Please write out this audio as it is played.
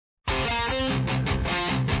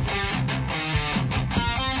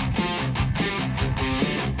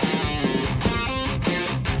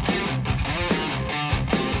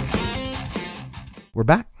we're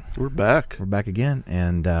back. We're back. We're back again,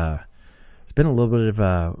 and it's been a little bit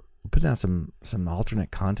of putting out some alternate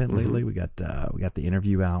content lately. We got the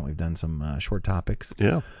interview out. We've done some short topics.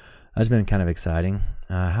 Yeah, that's been kind of exciting.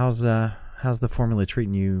 How's the formula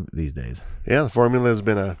treating you these days? Yeah, the formula has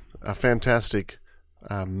been a fantastic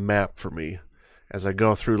map for me as I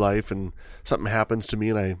go through life, and something happens to me,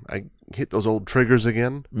 and I hit those old triggers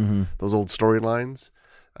again, those old storylines.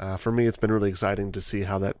 For me, it's been really exciting to see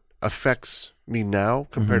how that affects me now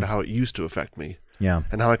compared to how it used to affect me. Yeah.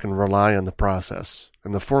 And how I can rely on the process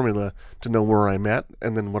and the formula to know where I'm at,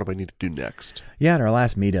 and then what do I need to do next. Yeah, at our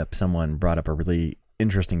last meetup, someone brought up a really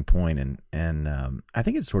interesting point, and I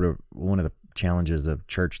think it's sort of one of the challenges of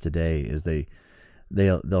church today is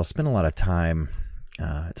they'll spend a lot of time.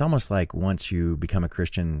 It's almost like once you become a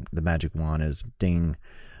Christian, the magic wand is ding,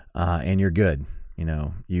 and you're good. You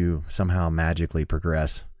know, you somehow magically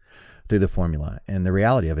progress through the formula. And the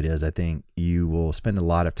reality of it is, I think you will spend a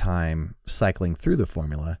lot of time cycling through the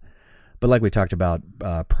formula. But like we talked about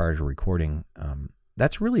prior to recording,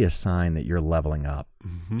 that's really a sign that you're leveling up.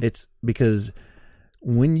 It's because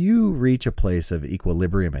when you reach a place of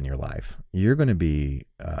equilibrium in your life, you're not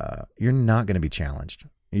going to be challenged.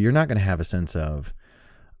 You're not going to have a sense of,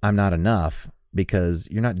 I'm not enough, because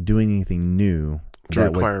you're not doing anything new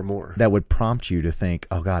that would prompt you to think,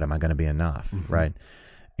 oh God, am I going to be enough? Right.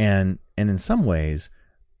 And in some ways,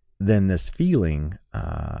 then this feeling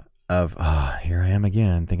of, here I am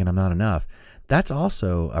again, thinking I'm not enough, that's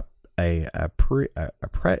also a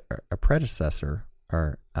predecessor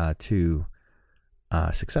to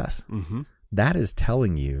success. That is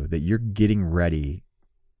telling you that you're getting ready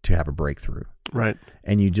to have a breakthrough. Right.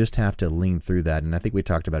 And you just have to lean through that. And I think we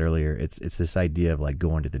talked about earlier, it's this idea of like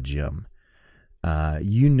going to the gym.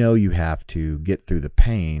 You have to get through the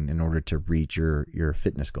pain in order to reach your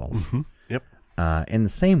fitness goals. Yep. In the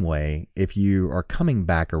same way, if you are coming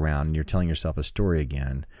back around and you're telling yourself a story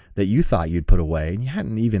again that you thought you'd put away and you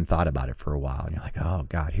hadn't even thought about it for a while, and you're like, oh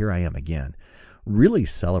God, here I am again. Really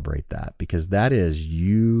celebrate that, because that is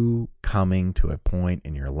you coming to a point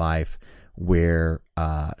in your life where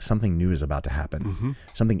something new is about to happen.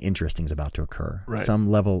 Something interesting is about to occur. Right. Some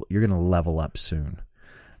level, you're going to level up soon.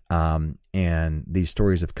 And these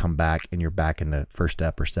stories have come back, and you're back in the first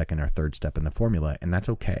step or second or third step in the formula, and that's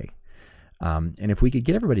okay. And if we could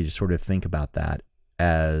get everybody to sort of think about that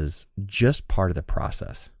as just part of the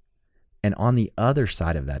process, and on the other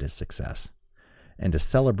side of that is success, and to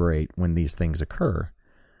celebrate when these things occur,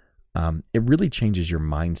 it really changes your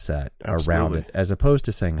mindset around it, as opposed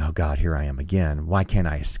to saying, oh God, here I am again. Why can't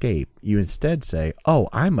I escape? You instead say, oh,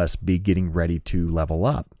 I must be getting ready to level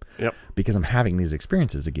up. Yep. Because I'm having these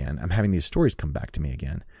experiences again. I'm having these stories come back to me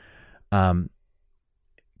again.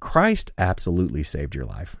 Christ absolutely saved your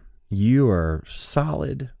life. You are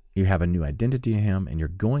solid. You have a new identity in Him, and you're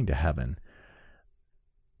going to heaven.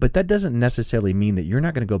 But that doesn't necessarily mean that you're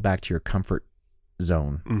not going to go back to your comfort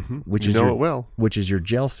zone, which is your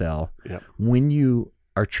jail cell. Yep. When you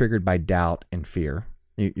are triggered by doubt and fear,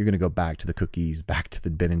 you're going to go back to the cookies, back to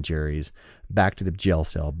the Ben and Jerry's, back to the jail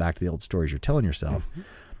cell, back to the old stories you're telling yourself.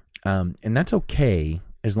 And that's okay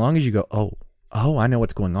as long as you go, oh, I know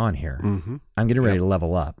what's going on here. I'm getting ready to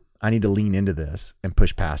level up. I need to lean into this and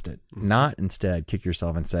push past it. Not instead kick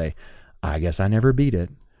yourself and say, I guess I never beat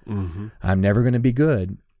it. I'm never going to be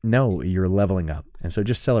good. No, you're leveling up. And so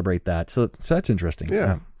just celebrate that. So that's interesting.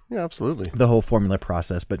 Yeah, absolutely. The whole formula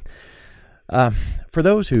process. But for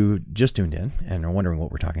those who just tuned in and are wondering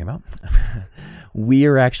what we're talking about, we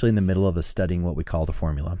are actually in the middle of studying what we call the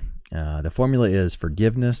formula. The formula is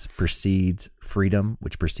forgiveness precedes freedom,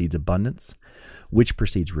 which precedes abundance, which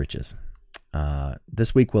precedes riches.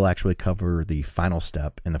 This week we'll actually cover the final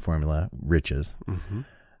step in the formula, riches.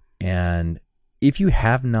 And if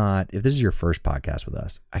this is your first podcast with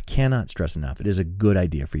us, I cannot stress enough, it is a good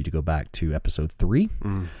idea for you to go back to episode 3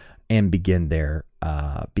 and begin there,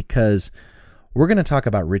 because we're going to talk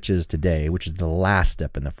about riches today, which is the last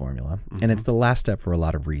step in the formula. And it's the last step for a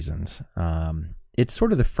lot of reasons. It's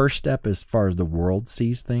sort of the first step as far as the world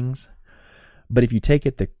sees things. But if you take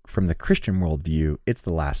it from the Christian worldview, it's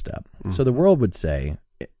the last step. So the world would say,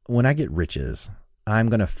 when I get riches, I'm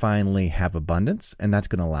going to finally have abundance, and that's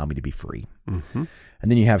going to allow me to be free. And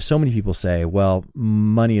then you have so many people say, well,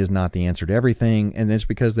 money is not the answer to everything. And it's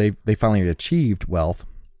because they finally achieved wealth,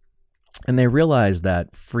 and they realized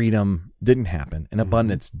that freedom didn't happen and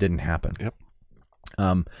abundance didn't happen. Yep.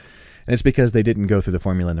 And it's because they didn't go through the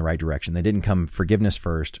formula in the right direction. They didn't come forgiveness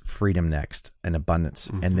first, freedom next, and abundance,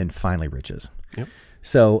 and then finally riches. Yep.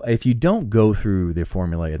 So if you don't go through the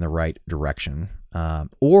formula in the right direction,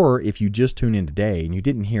 or if you just tune in today and you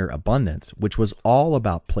didn't hear abundance, which was all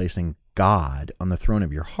about placing God on the throne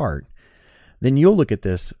of your heart, then you'll look at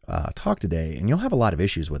this talk today and you'll have a lot of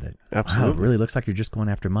issues with it. Absolutely. Wow, it really looks like you're just going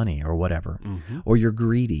after money or whatever, or you're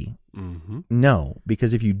greedy. No,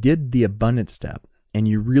 because if you did the abundant step and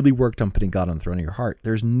you really worked on putting God on the throne of your heart,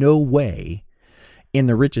 there's no way in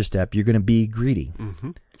the richest step you're going to be greedy.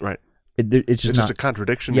 Right. It's just a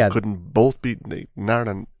contradiction. Yeah. It couldn't both be,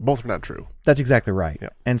 both are not true. That's exactly right. Yeah.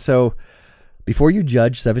 And so before you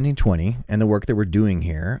judge 1720 and the work that we're doing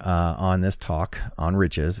here on this talk on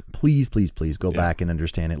riches, please go back and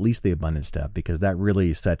understand at least the abundant step, because that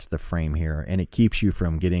really sets the frame here and it keeps you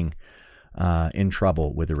from getting in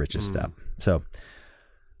trouble with the richest step. So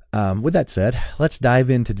with that said, let's dive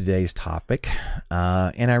into today's topic.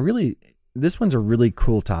 And this one's a really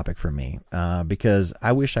cool topic for me because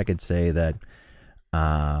I wish I could say that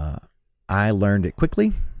I learned it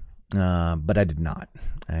quickly, but I did not.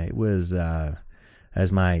 It was,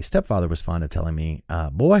 as my stepfather was fond of telling me,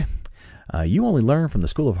 boy, you only learn from the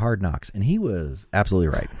school of hard knocks. And he was absolutely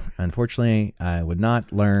right. Unfortunately, I would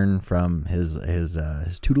not learn from his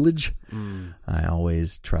tutelage. I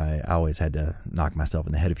always had to knock myself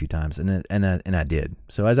in the head a few times, and I did.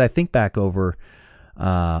 So as I think back over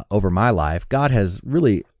my life, God has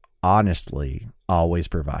really honestly always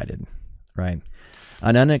provided, right?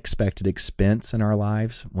 An unexpected expense in our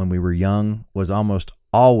lives when we were young was almost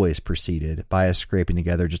always preceded by us scraping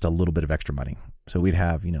together just a little bit of extra money. So we'd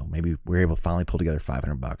have, maybe we were able to finally pull together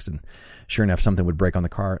 $500, and sure enough, something would break on the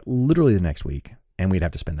car literally the next week, and we'd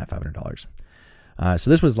have to spend that $500. So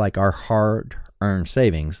this was like our hard-earned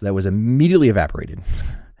savings that was immediately evaporated.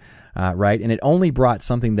 Right? And it only brought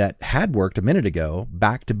something that had worked a minute ago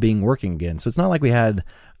back to being working again. So it's not like we had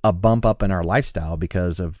a bump up in our lifestyle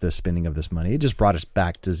because of the spending of this money. It just brought us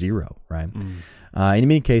back to zero, right? In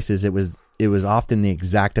many cases, it was often the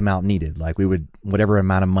exact amount needed. Like whatever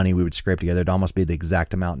amount of money we would scrape together, it'd almost be the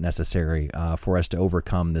exact amount necessary for us to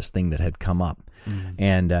overcome this thing that had come up.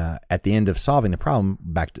 And at the end of solving the problem,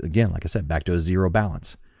 back to a zero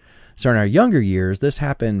balance. So in our younger years, this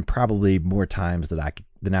happened probably more times than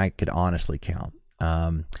I could honestly count.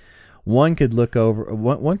 One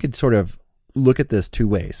could sort of look at this two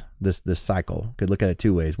ways. This cycle could look at it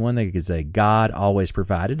two ways. One, they could say God always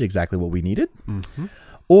provided exactly what we needed,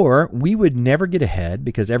 or we would never get ahead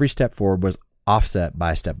because every step forward was offset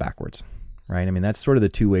by a step backwards. Right? I mean, that's sort of the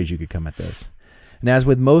two ways you could come at this. And as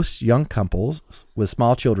with most young couples with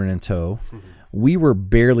small children in tow, we were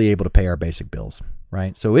barely able to pay our basic bills.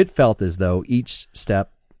 Right? So it felt as though each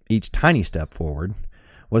tiny step forward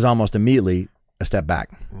was almost immediately a step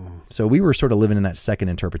back. So we were sort of living in that second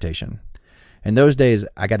interpretation. And those days,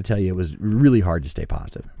 I got to tell you, it was really hard to stay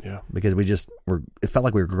positive. Yeah. Because it felt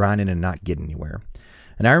like we were grinding and not getting anywhere.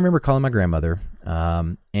 And I remember calling my grandmother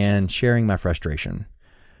and sharing my frustration.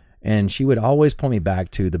 And she would always pull me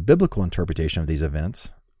back to the biblical interpretation of these events.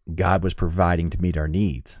 God was providing to meet our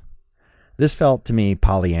needs. This felt to me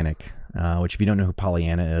Pollyannic. Which if you don't know who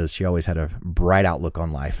Pollyanna is, she always had a bright outlook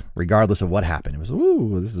on life, regardless of what happened. It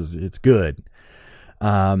was, it's good.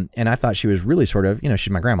 And I thought she was really sort of, she's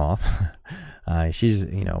my grandma. She's,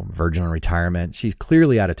 virgin on retirement. She's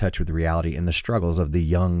clearly out of touch with reality and the struggles of the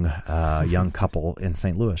young couple in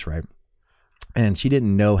St. Louis, right? And she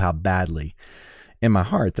didn't know how badly in my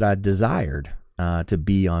heart that I desired to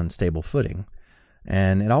be on stable footing.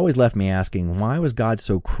 And it always left me asking, why was God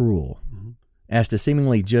so cruel as to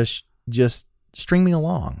seemingly just string me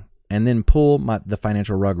along and then pull the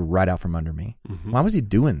financial rug right out from under me? Why was he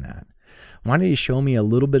doing that? Why did he show me a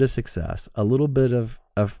little bit of success, a little bit of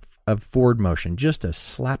forward motion, just to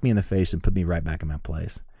slap me in the face and put me right back in my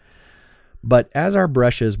place? But as our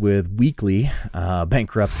brushes with weekly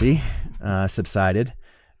bankruptcy subsided,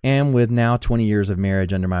 and with now 20 years of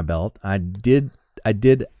marriage under my belt, I did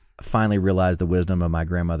finally realize the wisdom of my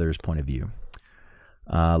grandmother's point of view.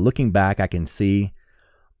 Looking back, I can see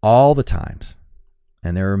all the times,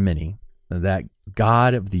 and there are many, that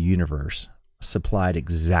God of the universe supplied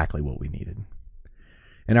exactly what we needed.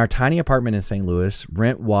 In our tiny apartment in St. Louis,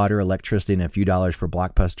 rent, water, electricity, and a few dollars for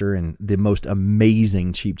Blockbuster and the most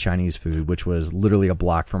amazing cheap Chinese food, which was literally a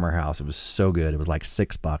block from our house. It was so good. It was like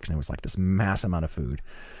 $6, and it was like this mass amount of food.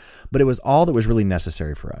 But it was all that was really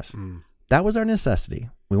necessary for us. That was our necessity.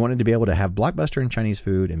 We wanted to be able to have Blockbuster and Chinese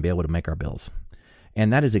food and be able to make our bills.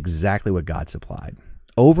 And that is exactly what God supplied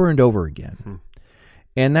over and over again.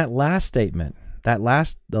 And that last statement, the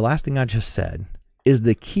last thing I just said, is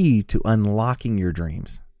the key to unlocking your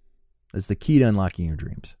dreams. It's the key to unlocking your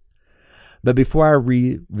dreams. But before I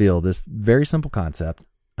reveal this very simple concept,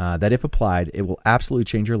 that if applied, it will absolutely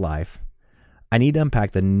change your life, I need to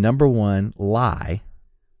unpack the number one lie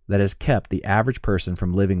that has kept the average person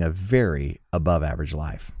from living a very above average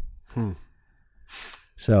life.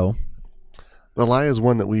 So, The lie is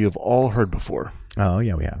one that we have all heard before. oh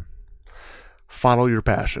yeah, we have. Follow your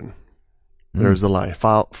passion. There's the lie.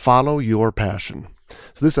 Follow your passion.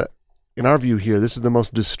 So this, in our view here, this is the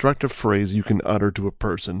most destructive phrase you can utter to a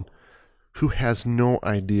person who has no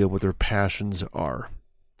idea what their passions are.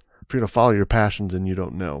 If you're going to follow your passions and you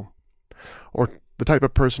don't know. Or the type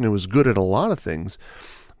of person who is good at a lot of things,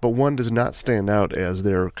 but one does not stand out as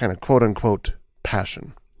their kind of quote-unquote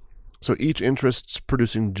passion. So each interest's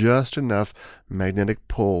producing just enough magnetic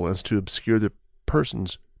pull as to obscure the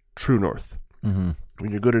person's true north. Mm-hmm.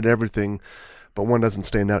 When you're good at everything, but one doesn't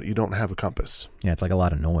stand out, you don't have a compass. Yeah, it's like a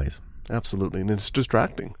lot of noise. Absolutely, and it's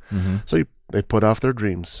distracting. Mm-hmm. So they put off their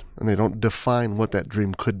dreams, and they don't define what that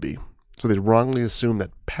dream could be. So they wrongly assume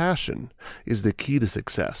that passion is the key to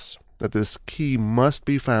success, that this key must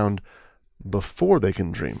be found before they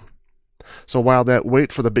can dream. So while that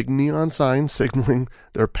wait for the big neon sign signaling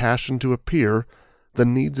their passion to appear, the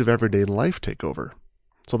needs of everyday life take over.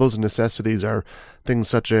 So those necessities are things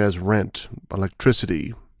such as rent,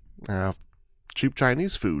 electricity, cheap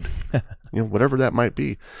Chinese food, whatever that might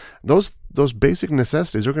be. Those basic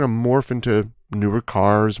necessities are going to morph into newer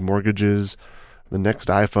cars, mortgages, the next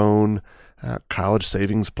iPhone, college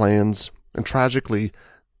savings plans, and tragically,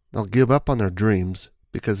 they'll give up on their dreams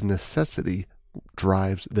because necessity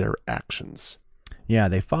drives their actions. Yeah,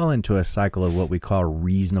 they fall into a cycle of what we call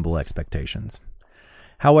reasonable expectations.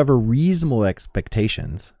 However, reasonable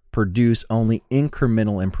expectations produce only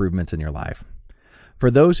incremental improvements in your life.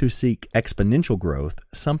 For those who seek exponential growth,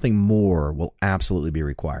 something more will absolutely be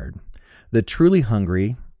required. The truly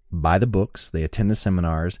hungry buy the books, they attend the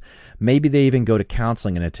seminars, maybe they even go to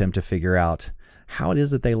counseling in an attempt to figure out how it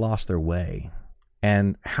is that they lost their way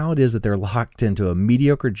and how it is that they're locked into a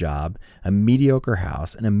mediocre job, a mediocre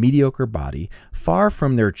house, and a mediocre body, far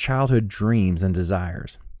from their childhood dreams and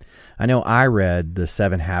desires. I know I read The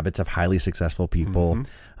 7 Habits of Highly Successful People,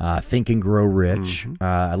 Think and Grow Rich.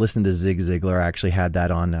 I listened to Zig Ziglar. I actually had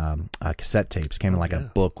that on cassette tapes. Came in like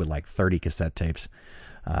a book with like 30 cassette tapes.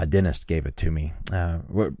 Dentist gave it to me.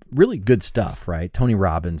 Really good stuff, right? Tony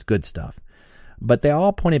Robbins, good stuff. But they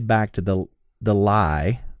all pointed back to the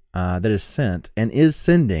lie that is sent and is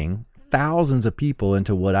sending thousands of people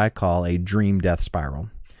into what I call a dream death spiral.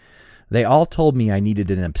 They all told me I needed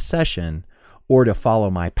an obsession or to follow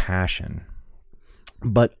my passion.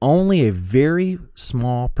 But only a very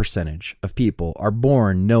small percentage of people are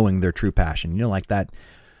born knowing their true passion. Like that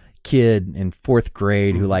kid in 4th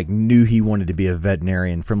grade who like knew he wanted to be a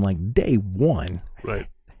veterinarian from like day one. Right.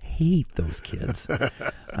 I hate those kids.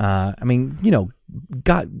 God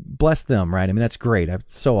bless them, right? I mean, that's great.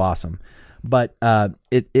 It's so awesome. But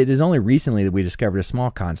it is only recently that we discovered a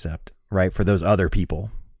small concept, right, for those other people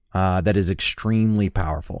that is extremely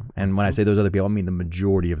powerful. And when I say those other people, I mean the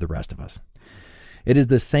majority of the rest of us. It is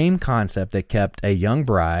the same concept that kept a young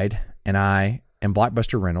bride and I and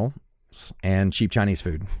Blockbuster Rentals and cheap Chinese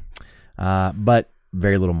food, but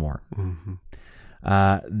very little more.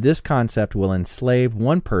 This concept will enslave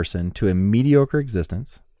one person to a mediocre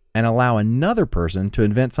existence and allow another person to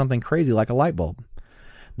invent something crazy like a light bulb.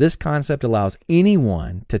 This concept allows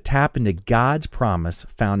anyone to tap into God's promise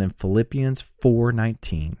found in Philippians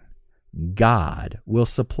 4:19. God will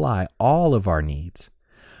supply all of our needs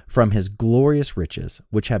from his glorious riches,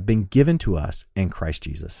 which have been given to us in Christ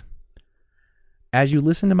Jesus. As you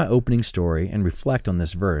listen to my opening story and reflect on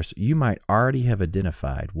this verse, you might already have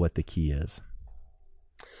identified what the key is.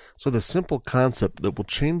 So the simple concept that will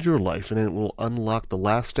change your life and it will unlock the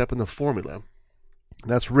last step in the formula,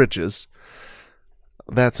 that's riches.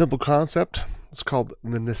 That simple concept is called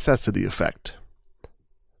the necessity effect.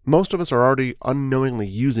 Most of us are already unknowingly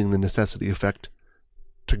using the necessity effect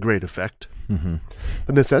to great effect. The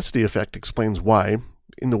necessity effect explains why,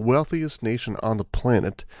 in the wealthiest nation on the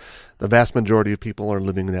planet, the vast majority of people are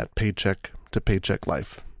living that paycheck-to-paycheck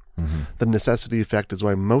life. The necessity effect is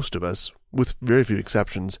why most of us, with very few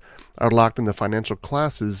exceptions, are locked in the financial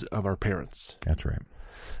classes of our parents. That's right.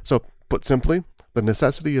 So, put simply, the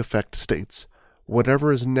necessity effect states,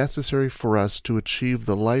 whatever is necessary for us to achieve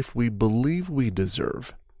the life we believe we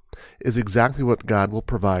deserve is exactly what God will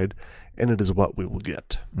provide, and it is what we will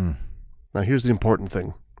get. Now, here's the important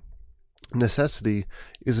thing. Necessity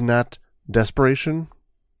is not desperation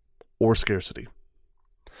or scarcity.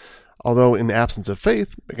 Although in the absence of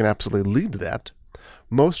faith, it can absolutely lead to that,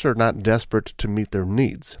 most are not desperate to meet their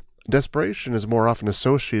needs. Desperation is more often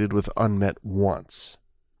associated with unmet wants.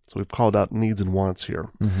 So we've called out needs and wants here.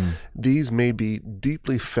 These may be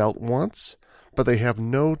deeply felt wants, but they have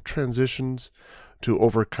no transitions to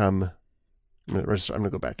overcome. I'm going to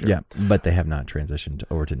go back here. Yeah, but they have not transitioned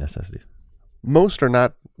over to necessities. Most are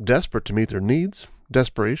not desperate to meet their needs.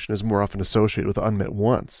 Desperation is more often associated with unmet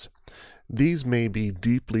wants. These may be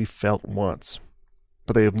deeply felt wants,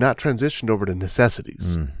 but they have not transitioned over to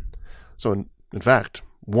necessities. So in fact,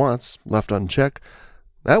 wants left unchecked,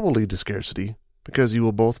 that will lead to scarcity, because you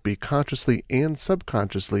will both be consciously and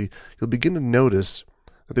subconsciously, you'll begin to notice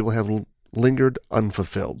that they will have lingered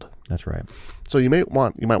unfulfilled. That's right. So you might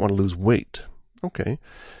want to lose weight. Okay.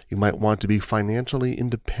 You might want to be financially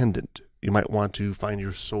independent. You might want to find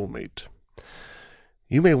your soulmate.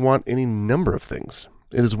 You may want any number of things.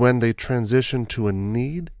 It is when they transition to a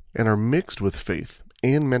need and are mixed with faith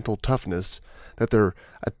and mental toughness that their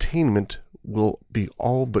attainment will be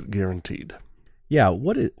all but guaranteed. Yeah,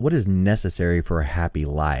 what is necessary for a happy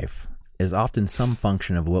life is often some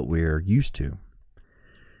function of what we're used to.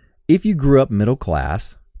 If you grew up middle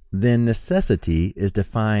class, then necessity is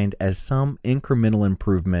defined as some incremental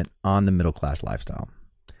improvement on the middle class lifestyle.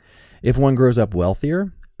 If one grows up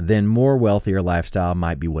wealthier, then more wealthier lifestyle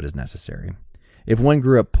might be what is necessary. If one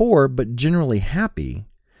grew up poor but generally happy,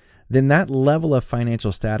 then that level of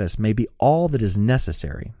financial status may be all that is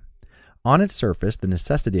necessary. On its surface, the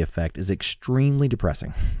necessity effect is extremely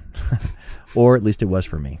depressing, or at least it was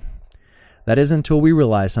for me. That is until we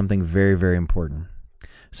realize something very, very important,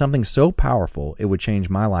 something so powerful it would change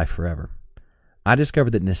my life forever. I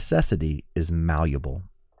discovered that necessity is malleable.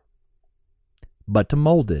 But to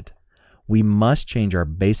mold it, we must change our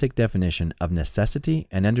basic definition of necessity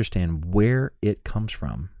and understand where it comes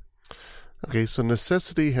from. Okay, so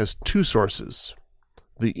necessity has two sources,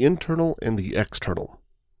 the internal and the external.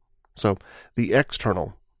 So the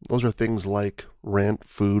external, those are things like rent,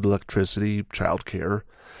 food, electricity, childcare.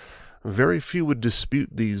 Very few would dispute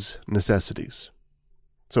these necessities.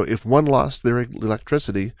 So if one lost their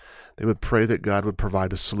electricity, they would pray that God would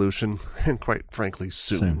provide a solution, and quite frankly,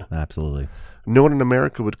 soon. Absolutely. No one in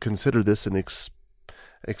America would consider this an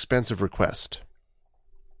expensive request.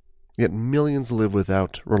 Yet millions live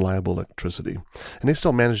without reliable electricity, and they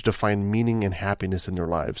still manage to find meaning and happiness in their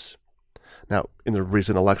lives. Now, in the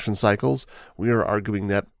recent election cycles, we are arguing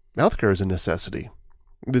that healthcare is a necessity.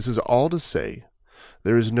 This is all to say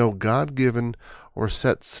there is no God-given or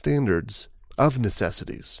set standards of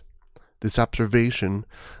necessities. This observation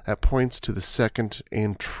that points to the second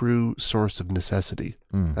and true source of necessity.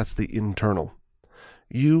 That's the internal.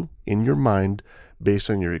 You, in your mind, based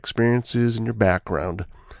on your experiences and your background,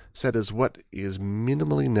 set as what is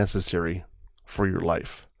minimally necessary for your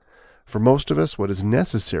life. For most of us, what is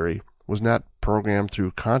necessary was not programmed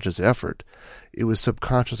through conscious effort. It was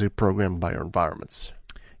subconsciously programmed by our environments.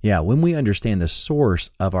 Yeah, when we understand the source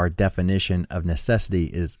of our definition of necessity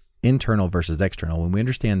is internal versus external, when we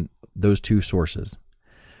understand those two sources,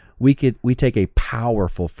 we take a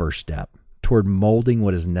powerful first step toward molding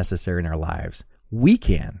what is necessary in our lives. We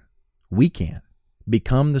can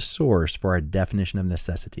become the source for our definition of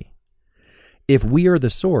necessity. If we are the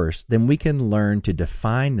source, then we can learn to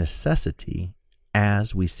define necessity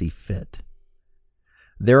as we see fit.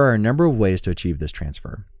 There are a number of ways to achieve this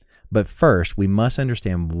transfer, but first we must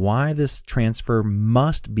understand why this transfer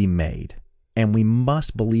must be made, and we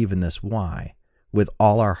must believe in this why with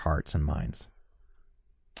all our hearts and minds.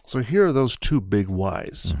 So here are those two big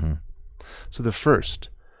whys. So the first,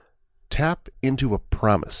 tap into a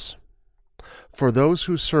promise. For those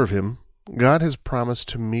who serve Him, God has promised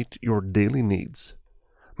to meet your daily needs.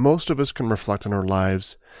 Most of us can reflect on our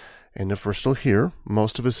lives, and if we're still here,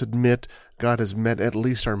 most of us admit God has met at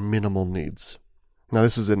least our minimal needs. Now,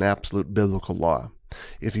 this is an absolute biblical law.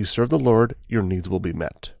 If you serve the Lord, your needs will be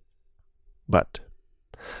met. But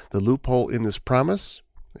the loophole in this promise,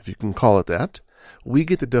 if you can call it that, we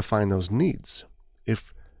get to define those needs.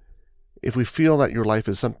 If we feel that your life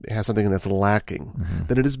has something that's lacking,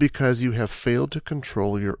 then it is because you have failed to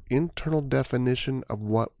control your internal definition of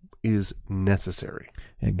what is necessary.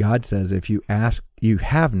 And God says, if you ask, you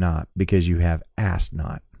have not because you have asked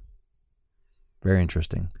not. Very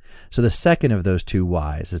interesting. So the second of those two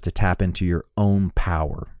whys is to tap into your own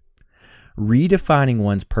power. Redefining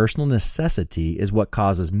one's personal necessity is what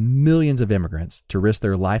causes millions of immigrants to risk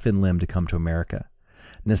their life and limb to come to America.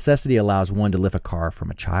 Necessity allows one to lift a car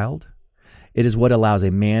from a child. It is what allows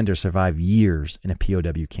a man to survive years in a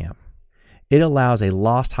POW camp. It allows a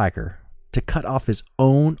lost hiker to cut off his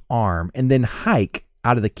own arm and then hike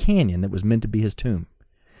out of the canyon that was meant to be his tomb.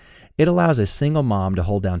 It allows a single mom to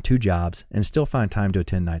hold down 2 jobs and still find time to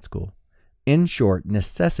attend night school. In short,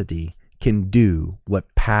 necessity can do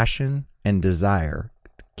what passion and desire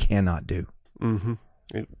cannot do.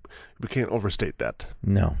 We can't overstate that.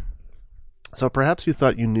 No. So perhaps you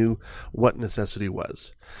thought you knew what necessity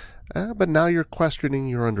was, but now you're questioning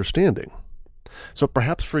your understanding. So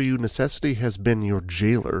perhaps for you, necessity has been your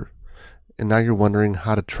jailer, and now you're wondering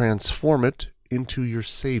how to transform it into your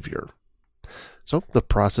savior. So the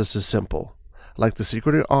process is simple. Like the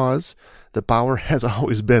secret of Oz, the power has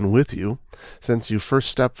always been with you. Since you first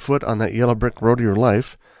stepped foot on that yellow brick road of your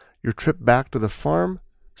life, your trip back to the farm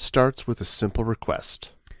starts with a simple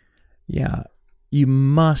request. Yeah, you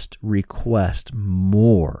must request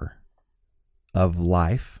more of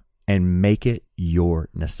life and make it your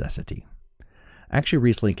necessity. I actually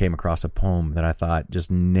recently came across a poem that I thought just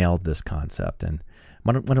nailed this concept. And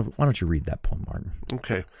why don't you read that poem, Martin?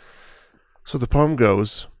 Okay. So the poem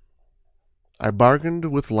goes, I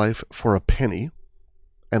bargained with life for a penny,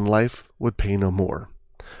 and life would pay no more.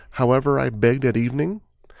 However, I begged at evening,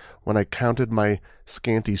 when I counted my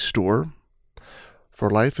scanty store. For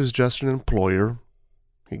life is just an employer.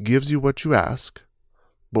 It gives you what you ask.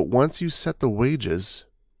 But once you set the wages,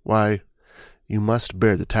 why, you must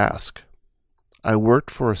bear the task. I worked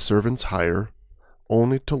for a servant's hire,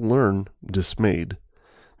 only to learn, dismayed,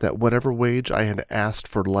 that whatever wage I had asked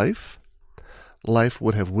for life, life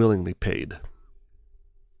would have willingly paid.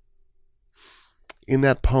 In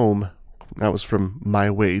that poem, that was from My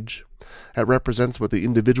Wage, that represents what the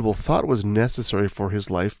individual thought was necessary for his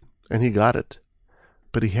life, and he got it.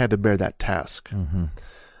 But he had to bear that task. Mm-hmm.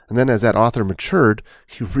 And then as that author matured,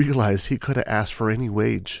 he realized he could have asked for any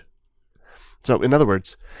wage. So, in other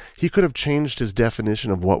words, he could have changed his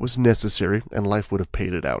definition of what was necessary, and life would have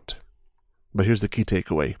paid it out. But here's the key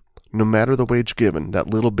takeaway. No matter the wage given, that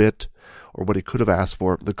little bit, or what he could have asked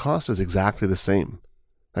for, the cost is exactly the same.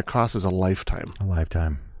 That cost is a lifetime. A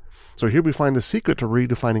lifetime. So here we find the secret to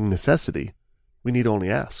redefining necessity. We need only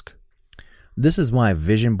ask. This is why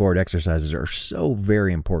vision board exercises are so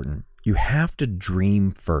very important. You have to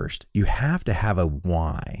dream first. You have to have a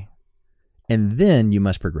why. And then you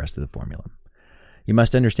must progress through the formula. You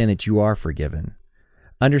must understand that you are forgiven.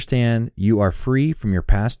 Understand you are free from your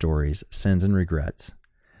past stories, sins, and regrets.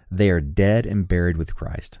 They are dead and buried with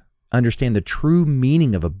Christ. Understand the true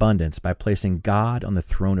meaning of abundance by placing God on the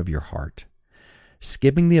throne of your heart.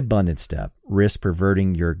 Skipping the abundance step risks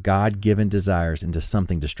perverting your God-given desires into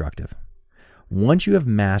something destructive. Once you have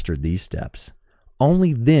mastered these steps,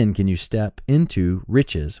 only then can you step into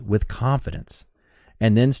riches with confidence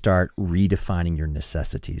and then start redefining your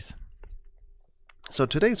necessities. So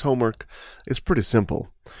today's homework is pretty simple.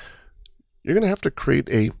 You're going to have to create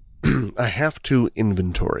a have-to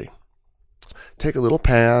inventory. Take a little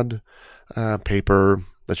pad, paper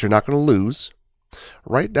that you're not going to lose.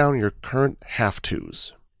 Write down your current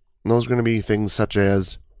have-tos. And those are going to be things such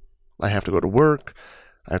as, I have to go to work,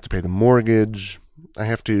 I have to pay the mortgage, I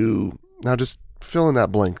have to... Now just fill in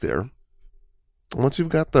that blank there. Once you've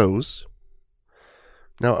got those,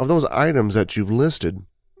 now of those items that you've listed,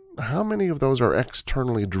 how many of those are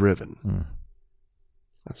externally driven?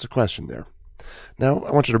 That's the question there. Now,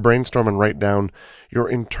 I want you to brainstorm and write down your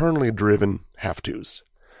internally driven have-tos.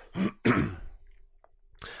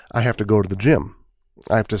 I have to go to the gym.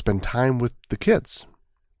 I have to spend time with the kids.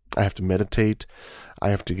 I have to meditate. I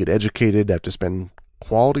have to get educated. I have to spend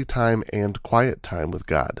quality time and quiet time with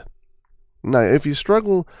God. Now, if you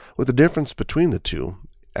struggle with the difference between the two,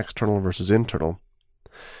 external versus internal,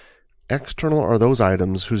 external are those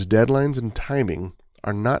items whose deadlines and timing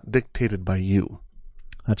are not dictated by you.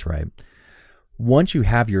 That's right. Once you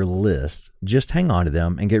have your list, just hang on to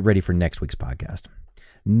them and get ready for next week's podcast.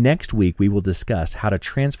 Next week, we will discuss how to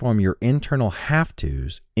transform your internal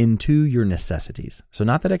have-tos into your necessities. So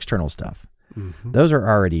not that external stuff. Mm-hmm. Those are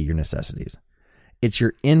already your necessities. It's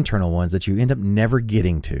your internal ones that you end up never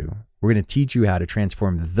getting to. We're going to teach you how to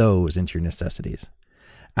transform those into your necessities.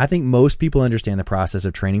 I think most people understand the process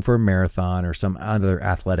of training for a marathon or some other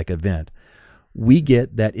athletic event. We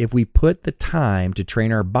get that if we put the time to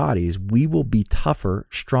train our bodies, we will be tougher,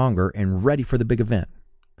 stronger, and ready for the big event.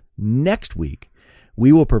 Next week,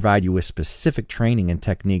 we will provide you with specific training and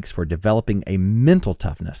techniques for developing a mental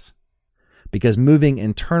toughness, because moving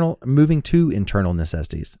to internal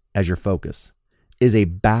necessities as your focus is a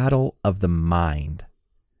battle of the mind.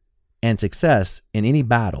 And success in any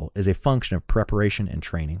battle is a function of preparation and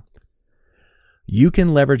training. You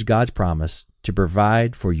can leverage God's promise to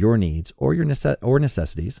provide for your needs or your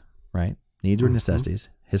necessities, right? Needs or necessities.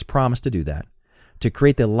 His promise to do that, to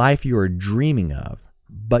create the life you are dreaming of.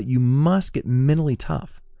 But you must get mentally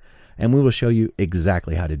tough. And we will show you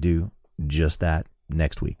exactly how to do just that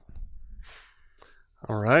next week.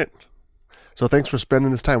 All right. So thanks for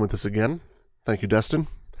spending this time with us again. Thank you, Dustin.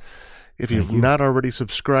 If you've not already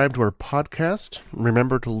subscribed to our podcast,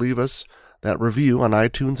 remember to leave us that review on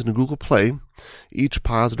iTunes and Google Play. Each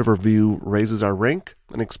positive review raises our rank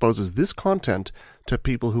and exposes this content to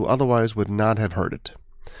people who otherwise would not have heard it.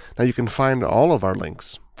 Now you can find all of our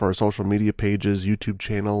links for our social media pages, YouTube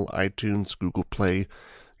channel, iTunes, Google Play.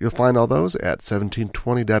 You'll find all those at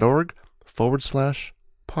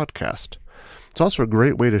 1720.org/podcast. It's also a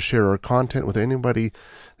great way to share our content with anybody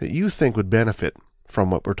that you think would benefit from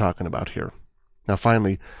what we're talking about here. Now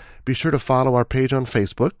finally, be sure to follow our page on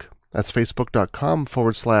Facebook. That's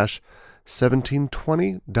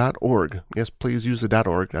facebook.com/1720.org. Yes, please use the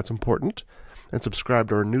 .org. That's important. And subscribe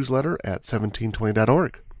to our newsletter at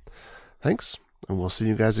 1720.org. Thanks, and we'll see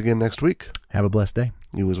you guys again next week. Have a blessed day.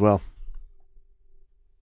 You as well.